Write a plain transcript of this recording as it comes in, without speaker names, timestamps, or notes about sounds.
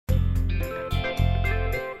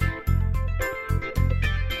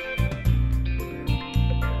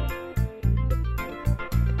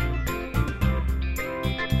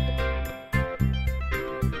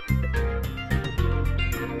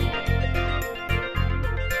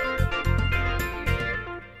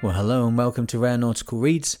Well, hello and welcome to Rare Nautical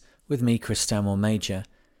Reads with me, Chris Stanmore Major.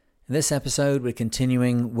 In this episode, we're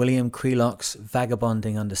continuing William Crealock's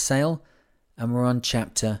Vagabonding Under Sail, and we're on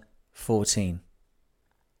Chapter 14.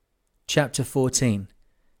 Chapter 14,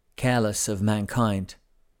 Careless of Mankind.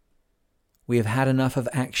 We have had enough of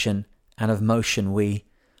action and of motion, we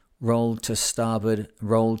rolled to starboard,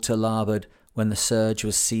 rolled to larboard, when the surge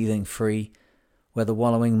was seething free, where the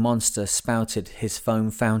wallowing monster spouted his foam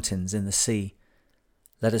fountains in the sea.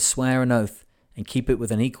 Let us swear an oath, and keep it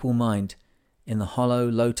with an equal mind, in the hollow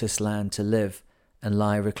lotus land to live and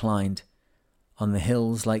lie reclined, on the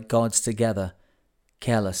hills like gods together,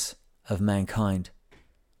 careless of mankind.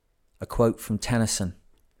 A quote from Tennyson.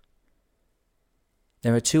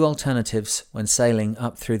 There are two alternatives when sailing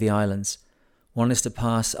up through the islands. One is to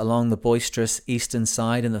pass along the boisterous eastern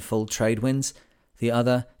side in the full trade winds. The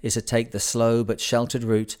other is to take the slow but sheltered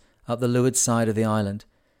route up the leeward side of the island.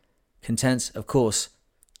 Content, of course,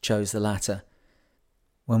 chose the latter.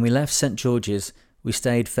 When we left St. George's, we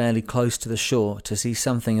stayed fairly close to the shore to see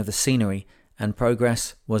something of the scenery, and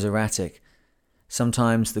progress was erratic.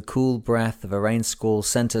 Sometimes the cool breath of a rain squall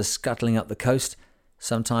sent us scuttling up the coast,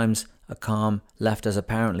 sometimes a calm left us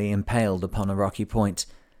apparently impaled upon a rocky point.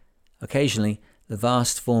 Occasionally, the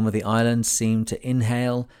vast form of the island seemed to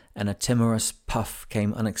inhale, and a timorous puff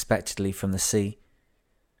came unexpectedly from the sea.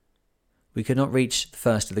 We could not reach the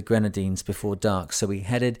first of the Grenadines before dark, so we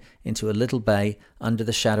headed into a little bay under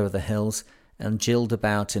the shadow of the hills and gilled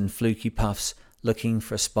about in fluky puffs, looking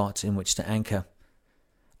for a spot in which to anchor.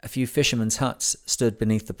 A few fishermen's huts stood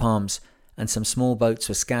beneath the palms, and some small boats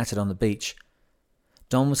were scattered on the beach.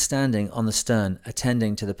 Don was standing on the stern,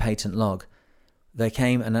 attending to the patent log. There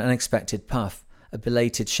came an unexpected puff, a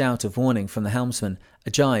belated shout of warning from the helmsman, a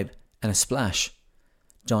jibe, and a splash.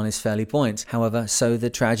 John is fairly buoyant, however, so the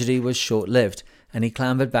tragedy was short-lived, and he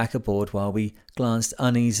clambered back aboard while we glanced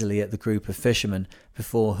uneasily at the group of fishermen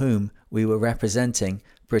before whom we were representing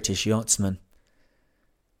British yachtsmen.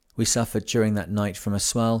 We suffered during that night from a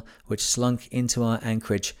swell which slunk into our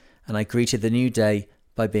anchorage, and I greeted the new day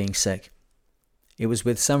by being sick. It was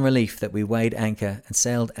with some relief that we weighed anchor and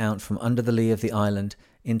sailed out from under the lee of the island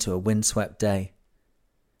into a windswept day.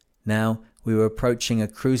 Now we were approaching a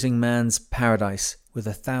cruising man's paradise with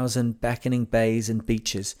 1,000 beckoning bays and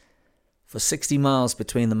beaches. For 60 miles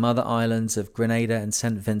between the mother islands of Grenada and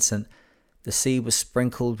St. Vincent, the sea was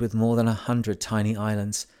sprinkled with more than 100 tiny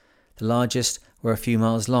islands. The largest were a few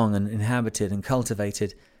miles long and inhabited and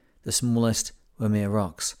cultivated. The smallest were mere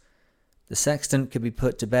rocks. The sextant could be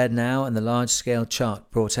put to bed now and the large-scale chart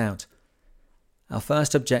brought out. Our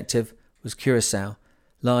first objective was Curacao,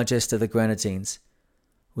 largest of the Grenadines.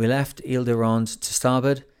 We left Ile de Ronde to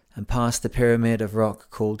starboard and passed the pyramid of rock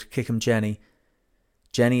called Kickham Jenny.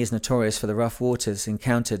 Jenny is notorious for the rough waters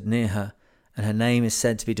encountered near her, and her name is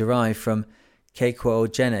said to be derived from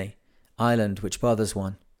Kequo Jenny, island which bothers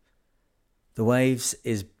one. The waves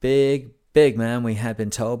is big, man, we had been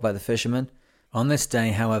told by the fishermen. On this day,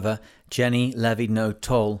 however, Jenny levied no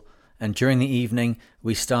toll, and during the evening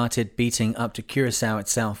we started beating up to Curacao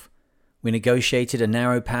itself. We negotiated a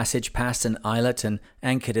narrow passage past an islet and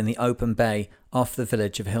anchored in the open bay off the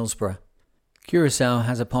village of Hillsborough. Curacao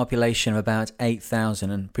has a population of about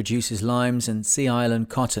 8,000 and produces limes and sea island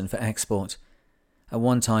cotton for export. At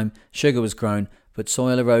one time, sugar was grown, but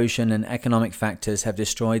soil erosion and economic factors have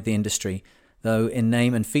destroyed the industry, though in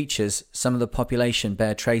name and features some of the population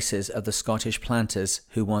bear traces of the Scottish planters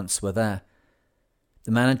who once were there.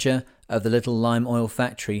 The manager of the little lime oil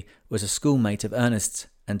factory was a schoolmate of Ernest's,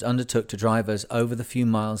 and undertook to drive us over the few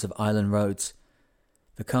miles of island roads.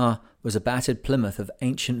 The car was a battered Plymouth of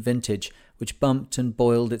ancient vintage, which bumped and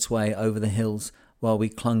boiled its way over the hills while we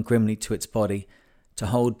clung grimly to its body, to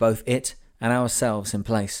hold both it and ourselves in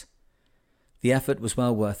place. The effort was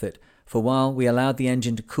well worth it, for while we allowed the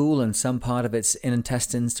engine to cool and some part of its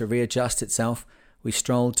intestines to readjust itself, we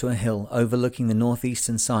strolled to a hill overlooking the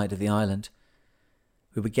northeastern side of the island.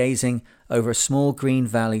 We were gazing over a small green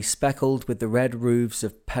valley speckled with the red roofs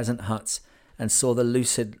of peasant huts, and saw the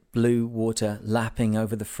lucid blue water lapping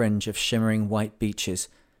over the fringe of shimmering white beaches.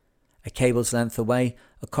 A cable's length away,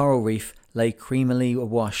 a coral reef lay creamily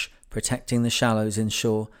awash, protecting the shallows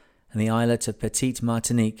inshore, and the islet of Petite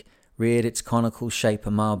Martinique reared its conical shape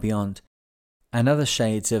a mile beyond. And other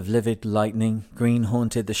shades of livid lightning green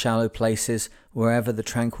haunted the shallow places wherever the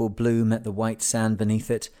tranquil blue met the white sand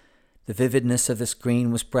beneath it. The vividness of this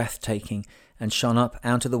green was breathtaking, and shone up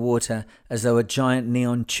out of the water as though a giant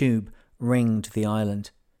neon tube ringed the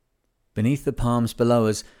island. Beneath the palms below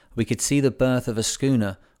us we could see the berth of a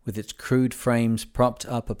schooner with its crude frames propped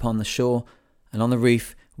up upon the shore, and on the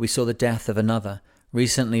reef we saw the death of another,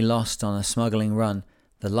 recently lost on a smuggling run,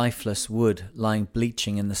 the lifeless wood lying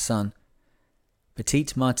bleaching in the sun.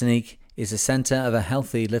 Petite Martinique is the centre of a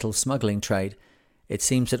healthy little smuggling trade. It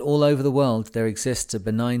seems that all over the world there exists a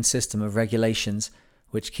benign system of regulations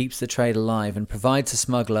which keeps the trade alive and provides the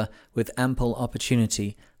smuggler with ample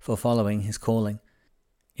opportunity for following his calling.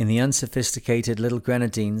 In the unsophisticated little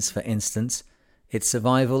Grenadines, for instance, its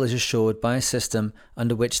survival is assured by a system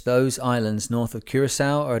under which those islands north of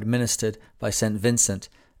Curaçao are administered by St. Vincent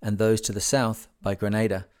and those to the south by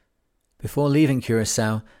Grenada. Before leaving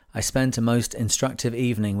Curaçao, I spent a most instructive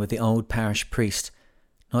evening with the old parish priest.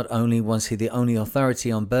 Not only was he the only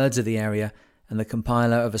authority on birds of the area and the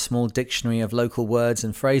compiler of a small dictionary of local words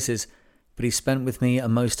and phrases, but he spent with me a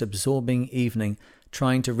most absorbing evening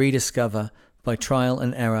trying to rediscover, by trial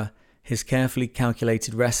and error, his carefully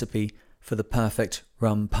calculated recipe for the perfect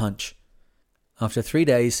rum punch. After 3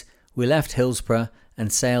 days, we left Hillsborough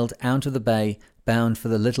and sailed out of the bay, bound for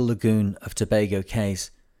the little lagoon of Tobago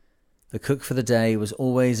Cays. The cook for the day was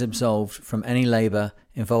always absolved from any labour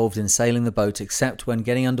involved in sailing the boat except when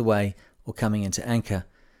getting under way or coming into anchor.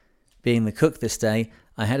 Being the cook this day,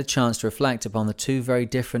 I had a chance to reflect upon the two very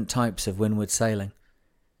different types of windward sailing.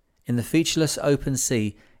 In the featureless open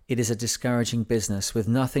sea, it is a discouraging business with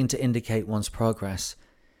nothing to indicate one's progress.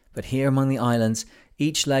 But here among the islands,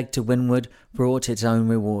 each leg to windward brought its own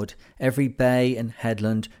reward. Every bay and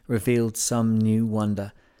headland revealed some new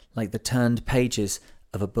wonder, like the turned pages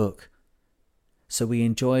of a book. So we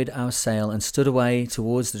enjoyed our sail and stood away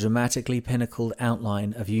towards the dramatically pinnacled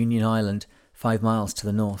outline of Union Island, 5 miles to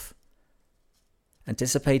the north.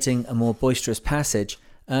 Anticipating a more boisterous passage,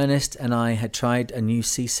 Ernest and I had tried a new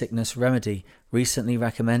seasickness remedy recently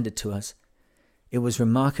recommended to us. It was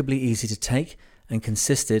remarkably easy to take and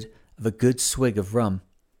consisted of a good swig of rum.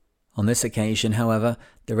 On this occasion, however,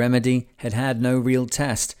 the remedy had had no real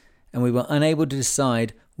test, and we were unable to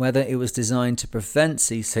decide whether it was designed to prevent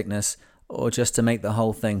seasickness or just to make the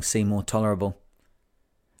whole thing seem more tolerable.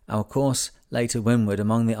 Our course lay to windward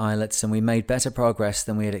among the islets, and we made better progress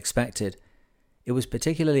than we had expected. It was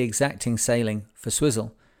particularly exacting sailing for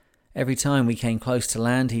Swizzle. Every time we came close to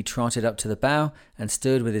land, he trotted up to the bow and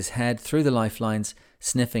stood with his head through the lifelines,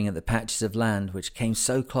 sniffing at the patches of land which came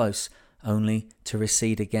so close, only to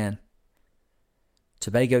recede again.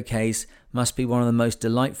 Tobago Cays must be one of the most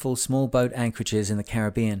delightful small boat anchorages in the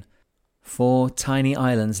Caribbean. 4 tiny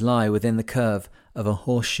islands lie within the curve of a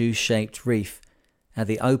horseshoe-shaped reef. At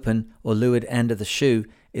the open or leeward end of the shoe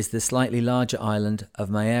is the slightly larger island of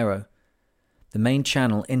Maero. The main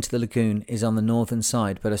channel into the lagoon is on the northern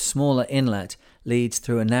side, but a smaller inlet leads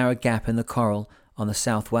through a narrow gap in the coral on the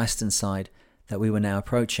southwestern side that we were now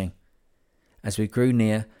approaching. As we grew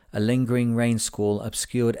near, a lingering rain squall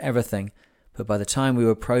obscured everything, but by the time we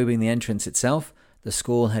were probing the entrance itself, the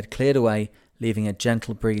squall had cleared away, leaving a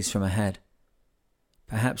gentle breeze from ahead.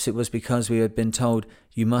 Perhaps it was because we had been told,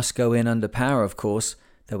 "You must go in under power, of course,"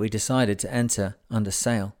 that we decided to enter under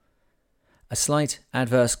sail. A slight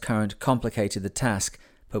adverse current complicated the task,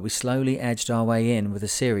 but we slowly edged our way in with a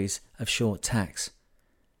series of short tacks.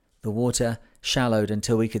 The water shallowed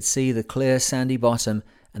until we could see the clear sandy bottom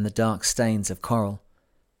and the dark stains of coral.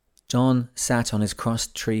 John sat on his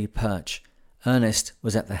cross-tree perch. Ernest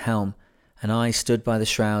was at the helm, and I stood by the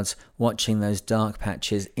shrouds watching those dark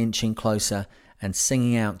patches inching closer and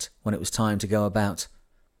singing out when it was time to go about.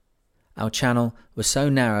 Our channel was so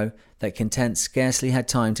narrow that Content scarcely had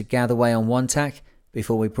time to gather way on one tack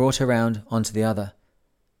before we brought around onto the other.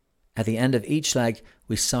 At the end of each leg,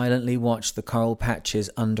 we silently watched the coral patches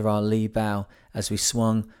under our lee bow as we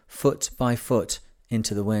swung foot by foot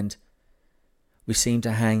into the wind. We seemed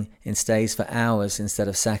to hang in stays for hours instead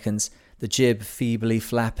of seconds, the jib feebly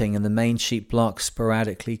flapping and the main sheet block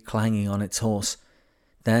sporadically clanging on its horse.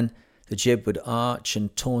 Then the jib would arch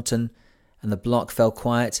and tauten, and the block fell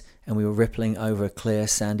quiet, and we were rippling over a clear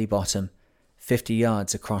sandy bottom, 50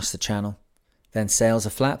 yards across the channel. Then sails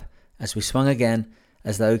aflap as we swung again,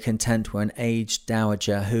 as though Content were an aged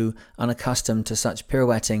dowager who, unaccustomed to such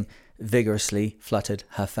pirouetting, vigorously fluttered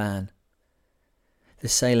her fan.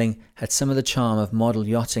 This sailing had some of the charm of model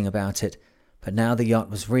yachting about it, but now the yacht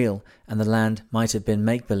was real, and the land might have been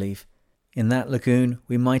make-believe. In that lagoon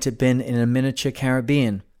we might have been in a miniature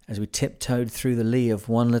Caribbean, as we tiptoed through the lee of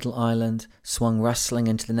one little island, swung rustling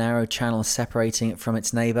into the narrow channel separating it from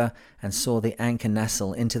its neighbour, and saw the anchor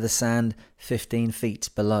nestle into the sand 15 feet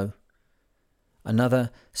below. Another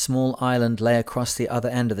small island lay across the other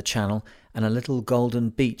end of the channel, and a little golden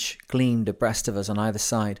beach gleamed abreast of us on either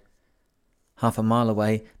side. Half a mile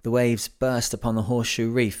away, the waves burst upon the horseshoe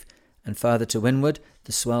reef, and further to windward,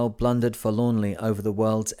 the swell blundered forlornly over the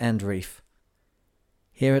World's End reef.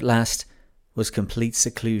 Here at last was complete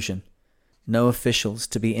seclusion. No officials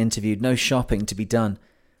to be interviewed, no shopping to be done.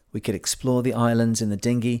 We could explore the islands in the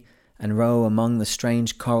dinghy and row among the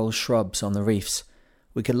strange coral shrubs on the reefs.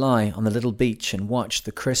 We could lie on the little beach and watch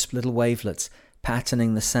the crisp little wavelets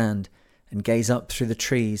patterning the sand and gaze up through the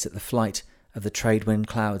trees at the flight of the trade wind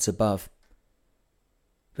clouds above.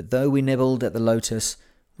 But though we nibbled at the lotus,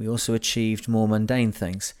 we also achieved more mundane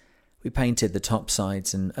things. We painted the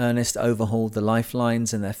topsides and Ernest overhauled the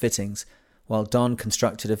lifelines and their fittings, while Don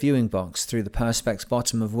constructed a viewing box through the perspex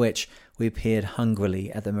bottom of which we peered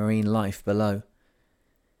hungrily at the marine life below.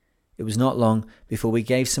 It was not long before we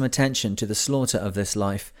gave some attention to the slaughter of this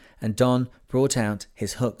life, and Don brought out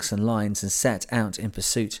his hooks and lines and set out in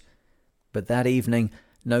pursuit. But that evening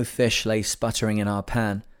no fish lay sputtering in our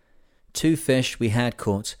pan. 2 fish we had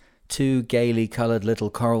caught, 2 gaily coloured little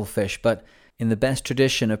coral fish, but in the best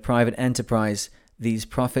tradition of private enterprise, these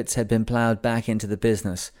profits had been ploughed back into the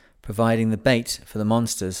business, providing the bait for the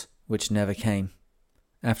monsters, which never came.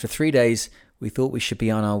 After 3 days, we thought we should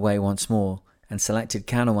be on our way once more, and selected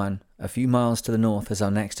Canouan, a few miles to the north, as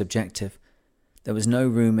our next objective. There was no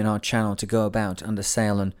room in our channel to go about under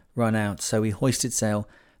sail and run out, so we hoisted sail,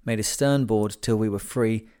 made a stern board till we were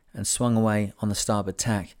free, and swung away on the starboard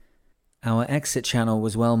tack. Our exit channel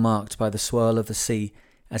was well marked by the swirl of the sea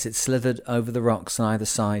as it slithered over the rocks on either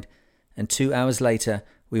side, and 2 hours later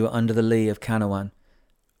we were under the lee of Canouan.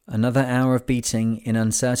 Another hour of beating in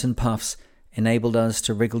uncertain puffs enabled us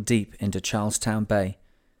to wriggle deep into Charlestown Bay.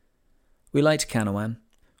 We liked Canouan.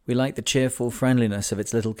 We liked the cheerful friendliness of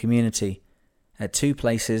its little community. At 2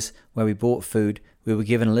 places where we bought food, we were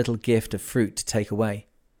given a little gift of fruit to take away.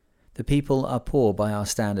 The people are poor by our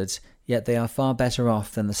standards, yet they are far better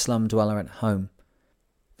off than the slum dweller at home.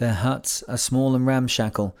 Their huts are small and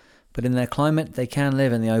ramshackle, but in their climate they can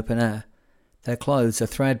live in the open air. Their clothes are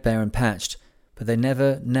threadbare and patched, but they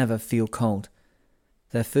never feel cold.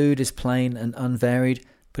 Their food is plain and unvaried,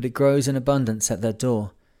 but it grows in abundance at their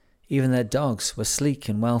door. Even their dogs were sleek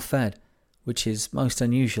and well fed, which is most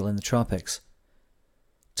unusual in the tropics.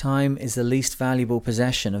 Time is the least valuable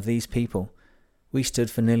possession of these people. We stood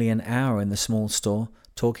for nearly an hour in the small store,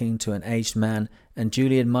 talking to an aged man and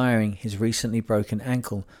duly admiring his recently broken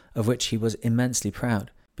ankle, of which he was immensely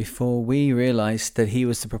proud, before we realized that he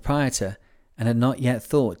was the proprietor and had not yet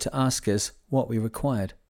thought to ask us what we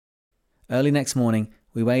required. Early next morning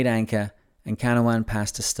we weighed anchor and Canouan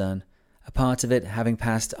passed astern, a part of it having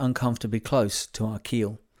passed uncomfortably close to our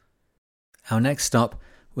keel. Our next stop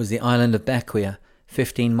was the island of Bequia,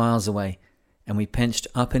 15 miles away, and we pinched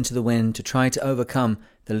up into the wind to try to overcome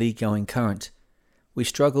the lee-going current. We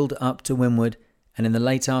struggled up to windward, and in the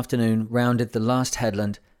late afternoon rounded the last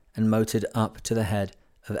headland and motored up to the head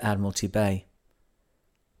of Admiralty Bay.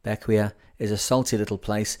 Bequia is a salty little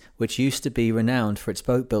place which used to be renowned for its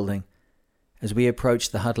boat building. As we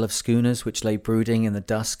approached the huddle of schooners which lay brooding in the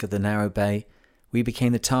dusk of the narrow bay, we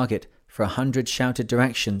became the target for 100 shouted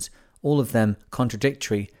directions, all of them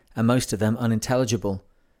contradictory and most of them unintelligible.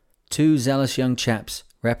 2 zealous young chaps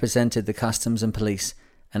represented the customs and police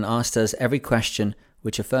and asked us every question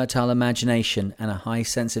which a fertile imagination and a high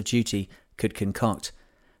sense of duty could concoct,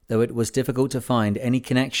 though it was difficult to find any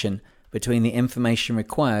connection between the information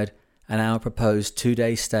required and our proposed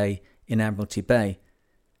 2-day stay in Admiralty Bay.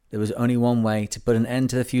 There was only one way to put an end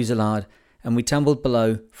to the fusillade, and we tumbled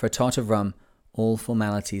below for a tot of rum, all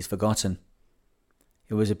formalities forgotten.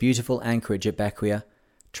 It was a beautiful anchorage at Bequia.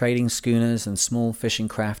 Trading schooners and small fishing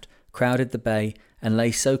craft crowded the bay and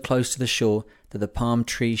lay so close to the shore that the palm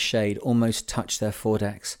tree shade almost touched their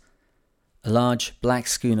foredecks. A large black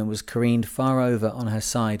schooner was careened far over on her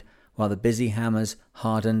side, while the busy hammers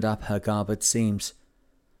hardened up her garboard seams.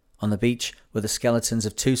 On the beach were the skeletons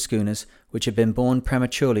of 2 schooners which had been born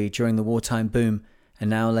prematurely during the wartime boom and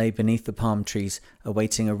now lay beneath the palm trees,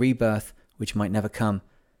 awaiting a rebirth which might never come,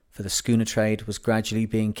 for the schooner trade was gradually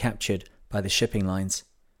being captured by the shipping lines.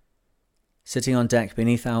 Sitting on deck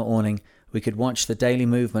beneath our awning, we could watch the daily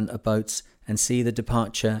movement of boats and see the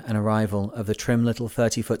departure and arrival of the trim little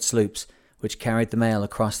 30-foot sloops which carried the mail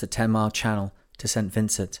across the 10-mile channel to St.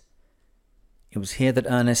 Vincent. It was here that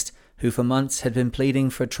Ernest, who for months had been pleading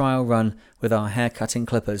for a trial run with our hair-cutting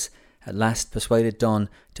clippers, at last persuaded Don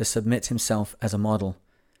to submit himself as a model.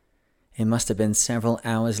 It must have been several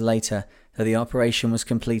hours later that the operation was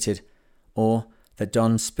completed, or that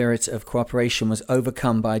Don's spirit of cooperation was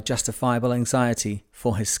overcome by justifiable anxiety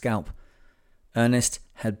for his scalp. Ernest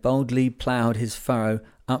had boldly ploughed his furrow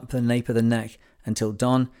up the nape of the neck until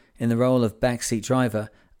Don, in the role of backseat driver,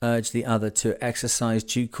 urged the other to exercise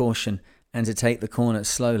due caution and to take the corners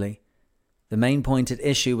slowly. The main point at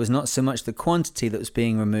issue was not so much the quantity that was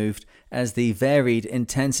being removed as the varied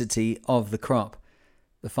intensity of the crop.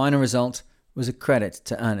 The final result was a credit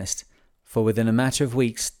to Ernest, for within a matter of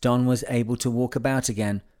weeks Don was able to walk about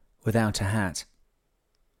again without a hat.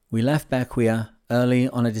 We left Bequia early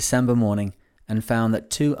on a December morning and found that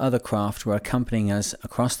 2 other craft were accompanying us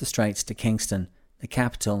across the straits to Kingston, the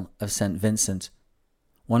capital of St. Vincent.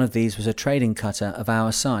 One of these was a trading cutter of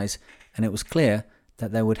our size, and it was clear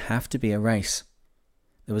that there would have to be a race.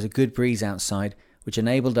 There was a good breeze outside, which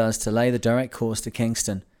enabled us to lay the direct course to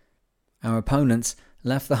Kingston. Our opponents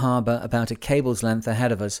left the harbour about a cable's length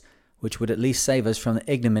ahead of us, which would at least save us from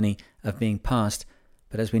the ignominy of being passed,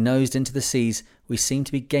 but as we nosed into the seas, we seemed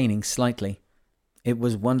to be gaining slightly. It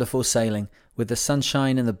was wonderful sailing, with the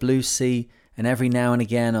sunshine and the blue sea, and every now and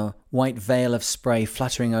again a white veil of spray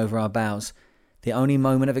fluttering over our bows. The only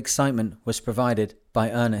moment of excitement was provided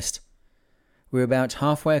by Ernest. We were about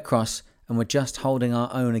halfway across and were just holding our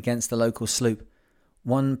own against the local sloop.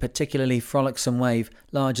 One particularly frolicsome wave,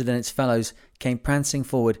 larger than its fellows, came prancing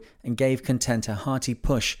forward and gave Content a hearty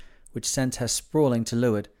push, which sent her sprawling to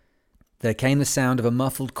leeward. There came the sound of a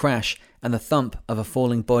muffled crash and the thump of a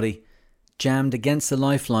falling body. Jammed against the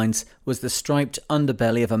lifelines was the striped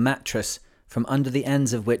underbelly of a mattress, from under the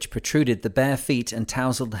ends of which protruded the bare feet and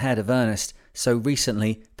tousled head of Ernest, so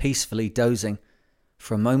recently peacefully dozing.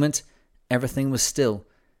 For a moment, everything was still.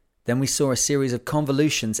 Then we saw a series of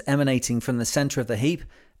convolutions emanating from the centre of the heap,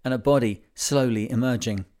 and a body slowly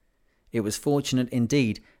emerging. It was fortunate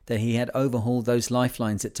indeed that he had overhauled those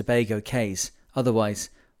lifelines at Tobago Cays. Otherwise,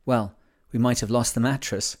 well, we might have lost the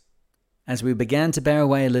mattress. As we began to bear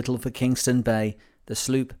away a little for Kingston Bay, the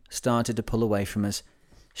sloop started to pull away from us.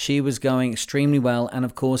 She was going extremely well, and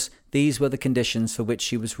of course these were the conditions for which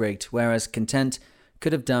she was rigged, whereas Content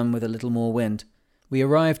could have done with a little more wind. We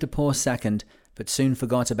arrived a poor second, but soon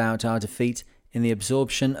forgot about our defeat in the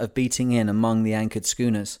absorption of beating in among the anchored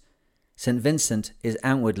schooners. St. Vincent is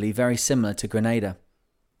outwardly very similar to Grenada.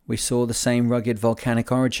 We saw the same rugged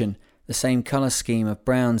volcanic origin, the same colour scheme of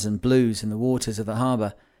browns and blues in the waters of the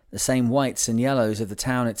harbour, the same whites and yellows of the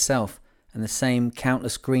town itself, and the same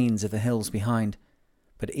countless greens of the hills behind.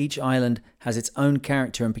 But each island has its own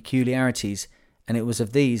character and peculiarities, and it was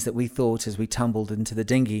of these that we thought as we tumbled into the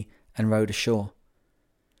dinghy and rowed ashore.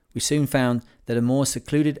 We soon found that a more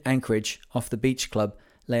secluded anchorage off the beach club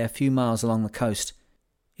lay a few miles along the coast.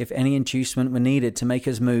 If any inducement were needed to make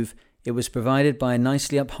us move, it was provided by a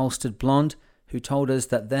nicely upholstered blonde who told us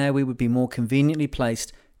that there we would be more conveniently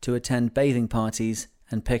placed to attend bathing parties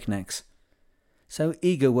and picnics. So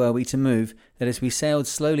eager were we to move that as we sailed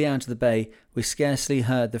slowly out of the bay, we scarcely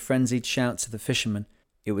heard the frenzied shouts of the fishermen.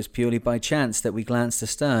 It was purely by chance that we glanced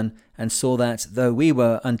astern and saw that, though we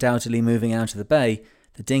were undoubtedly moving out of the bay,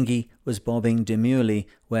 the dinghy was bobbing demurely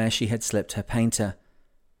where she had slipped her painter.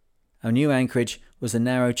 Our new anchorage was a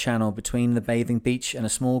narrow channel between the bathing beach and a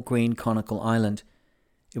small green conical island.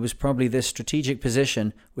 It was probably this strategic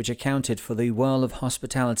position which accounted for the whirl of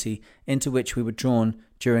hospitality into which we were drawn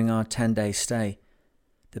during our 10-day stay.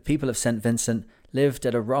 The people of St. Vincent lived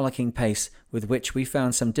at a rollicking pace with which we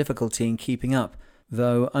found some difficulty in keeping up,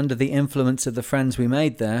 though under the influence of the friends we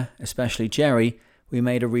made there, especially Jerry, we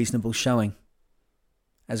made a reasonable showing.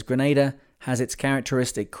 As Grenada has its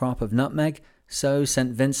characteristic crop of nutmeg, so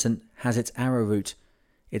St. Vincent has its arrowroot.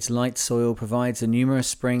 Its light soil provides the numerous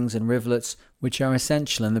springs and rivulets which are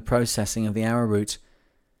essential in the processing of the arrowroot.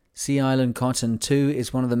 Sea Island cotton, too,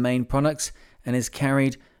 is one of the main products and is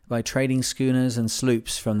carried by trading schooners and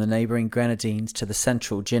sloops from the neighbouring Grenadines to the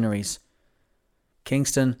central Ginneries.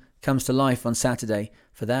 Kingston comes to life on Saturday,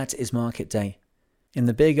 for that is market day. In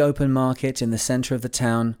the big open market in the centre of the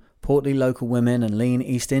town, portly local women and lean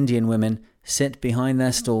East Indian women sit behind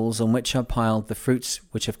their stalls on which are piled the fruits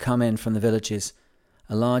which have come in from the villages.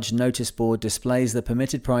 A large notice board displays the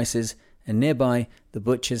permitted prices, and nearby the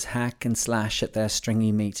butchers hack and slash at their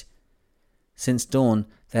stringy meat. Since dawn,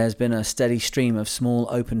 there has been a steady stream of small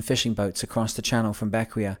open fishing boats across the channel from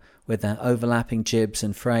Bequia, with their overlapping jibs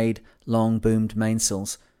and frayed, long-boomed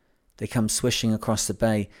mainsails. They come swishing across the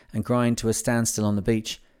bay and grind to a standstill on the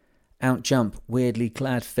beach. Out jump weirdly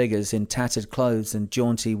clad figures in tattered clothes and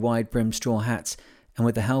jaunty, wide-brimmed straw hats, and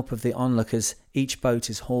with the help of the onlookers, each boat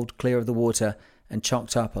is hauled clear of the water and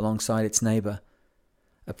chocked up alongside its neighbour.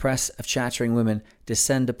 A press of chattering women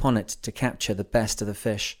descend upon it to capture the best of the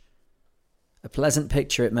fish. A pleasant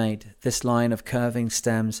picture it made, this line of curving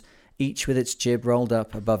stems, each with its jib rolled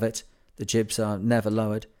up above it. The jibs are never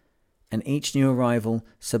lowered, and each new arrival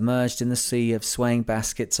submerged in the sea of swaying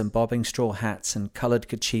baskets and bobbing straw hats and coloured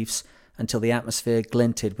kerchiefs until the atmosphere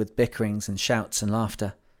glinted with bickerings and shouts and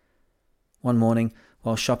laughter. One morning,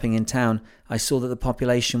 while shopping in town, I saw that the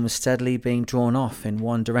population was steadily being drawn off in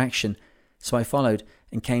one direction, so I followed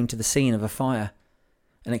and came to the scene of a fire.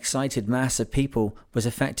 An excited mass of people was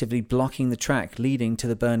effectively blocking the track leading to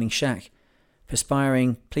the burning shack.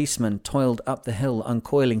 Perspiring policemen toiled up the hill,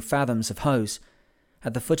 uncoiling fathoms of hose.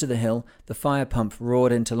 At the foot of the hill, the fire pump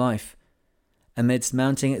roared into life. Amidst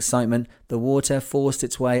mounting excitement, the water forced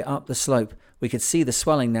its way up the slope. We could see the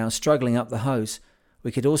swelling now struggling up the hose.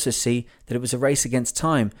 We could also see that it was a race against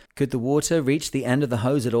time. Could the water reach the end of the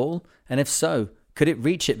hose at all? And if so, could it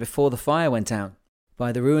reach it before the fire went out?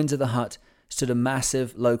 By the ruins of the hut stood a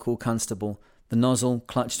massive local constable, the nozzle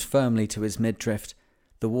clutched firmly to his midriff.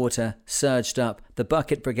 The water surged up. The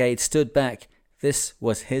bucket brigade stood back. This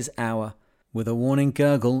was his hour. With a warning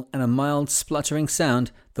gurgle and a mild spluttering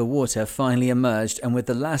sound, the water finally emerged and with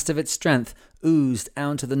the last of its strength oozed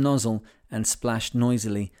out of the nozzle and splashed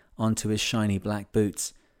noisily onto his shiny black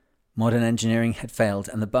boots. Modern engineering had failed,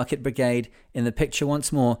 and the bucket brigade, in the picture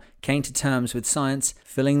once more, came to terms with science,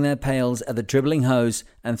 filling their pails at the dribbling hose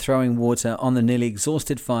and throwing water on the nearly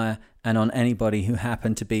exhausted fire and on anybody who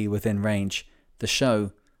happened to be within range. The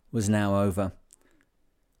show was now over.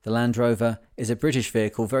 The Land Rover is a British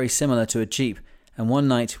vehicle very similar to a Jeep, and one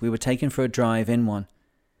night we were taken for a drive in one.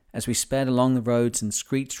 As we sped along the roads and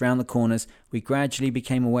screeched round the corners, we gradually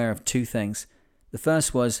became aware of two things. The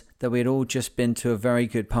first was that we had all just been to a very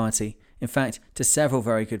good party, in fact, to several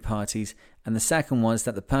very good parties, and the second was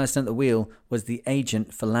that the person at the wheel was the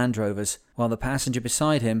agent for Land Rovers, while the passenger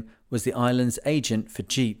beside him was the island's agent for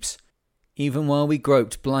Jeeps. Even while we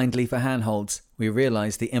groped blindly for handholds, we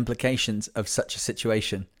realised the implications of such a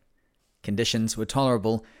situation. Conditions were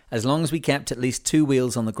tolerable as long as we kept at least 2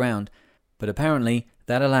 wheels on the ground, but apparently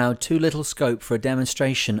that allowed too little scope for a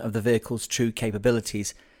demonstration of the vehicle's true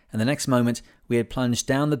capabilities, and the next moment we had plunged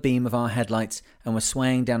down the beam of our headlights and were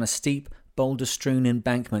swaying down a steep, boulder-strewn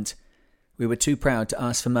embankment. We were too proud to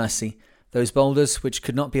ask for mercy. Those boulders, which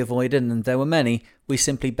could not be avoided, and there were many, we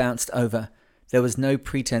simply bounced over. There was no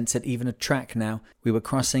pretense at even a track now. We were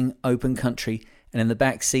crossing open country, and in the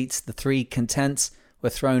back seats the 3 contents were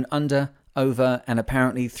thrown under, over, and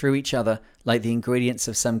apparently through each other like the ingredients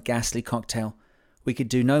of some ghastly cocktail. We could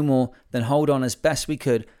do no more than hold on as best we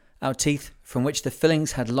could. Our teeth, from which the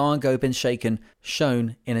fillings had long ago been shaken,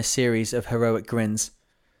 shone in a series of heroic grins.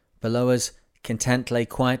 Below us, Content lay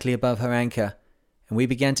quietly above her anchor, and we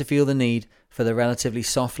began to feel the need for the relatively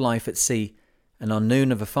soft life at sea, and on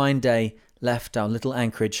noon of a fine day left our little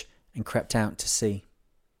anchorage and crept out to sea.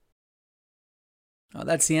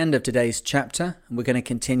 That's the end of today's chapter, and we're going to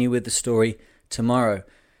continue with the story tomorrow.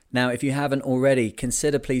 Now, if you haven't already,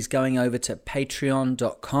 consider please going over to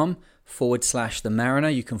patreon.com/The Mariner.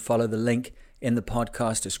 You can follow the link in the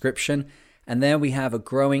podcast description. And there we have a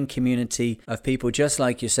growing community of people just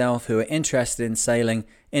like yourself who are interested in sailing,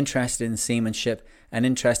 interested in seamanship, and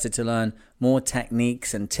interested to learn more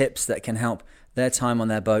techniques and tips that can help their time on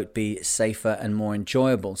their boat be safer and more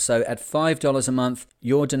enjoyable. So at $5 a month,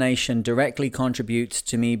 your donation directly contributes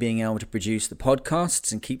to me being able to produce the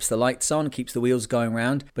podcasts and keeps the lights on, keeps the wheels going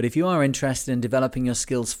round. But if you are interested in developing your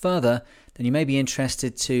skills further, then you may be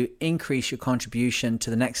interested to increase your contribution to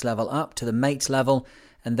the next level up, to the mate level.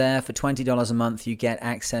 And there, for $20 a month, you get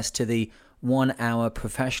access to the 1-hour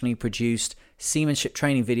professionally produced seamanship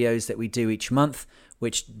training videos that we do each month,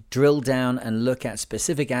 which drill down and look at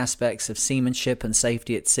specific aspects of seamanship and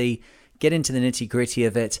safety at sea, get into the nitty-gritty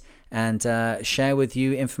of it, and share with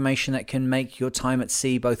you information that can make your time at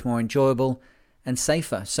sea both more enjoyable and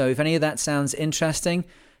safer. So if any of that sounds interesting,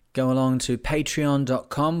 go along to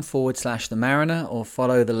patreon.com/The Mariner or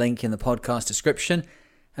follow the link in the podcast description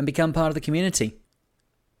and become part of the community.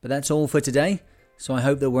 But that's all for today, so I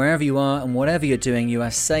hope that wherever you are and whatever you're doing, you are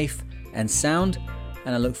safe and sound,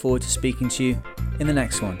 and I look forward to speaking to you in the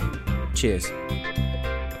next one. Cheers.